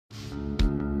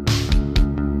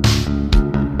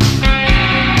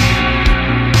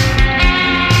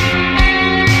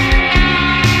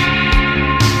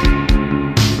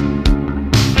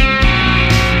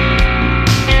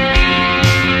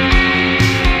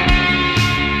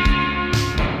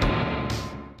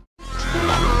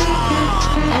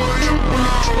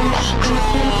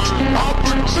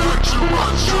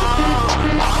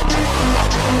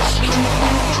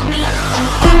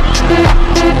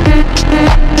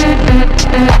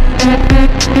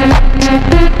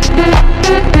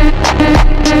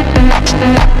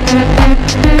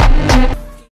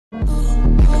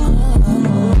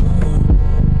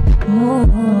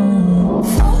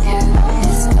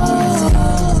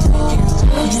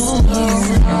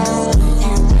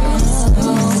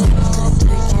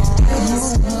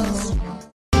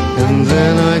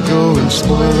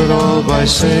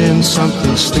mean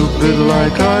something stupid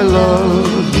like I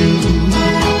love you.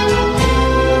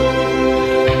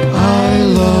 I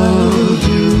love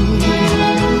you.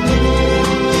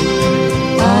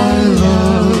 I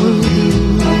love you.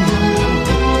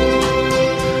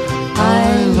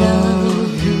 I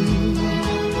love you.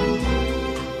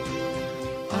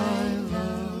 I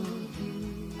love you.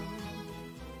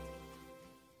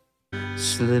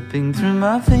 Slipping through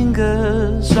my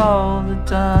fingers all the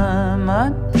time,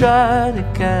 I try to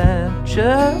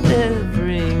capture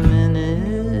every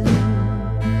minute,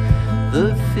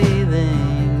 the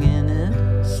feeling in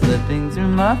it, slipping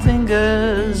through my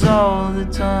fingers all the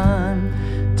time.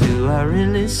 Do I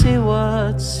really see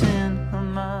what's in her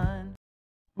mind?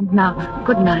 And now,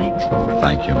 good night.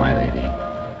 Thank you, my lady.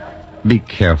 Be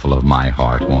careful of my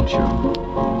heart, won't you?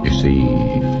 You see,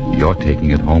 you're taking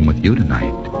it home with you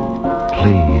tonight.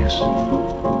 Please,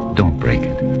 don't break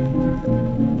it.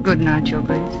 Good night, Your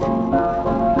Grace.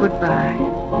 Goodbye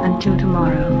until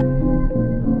tomorrow.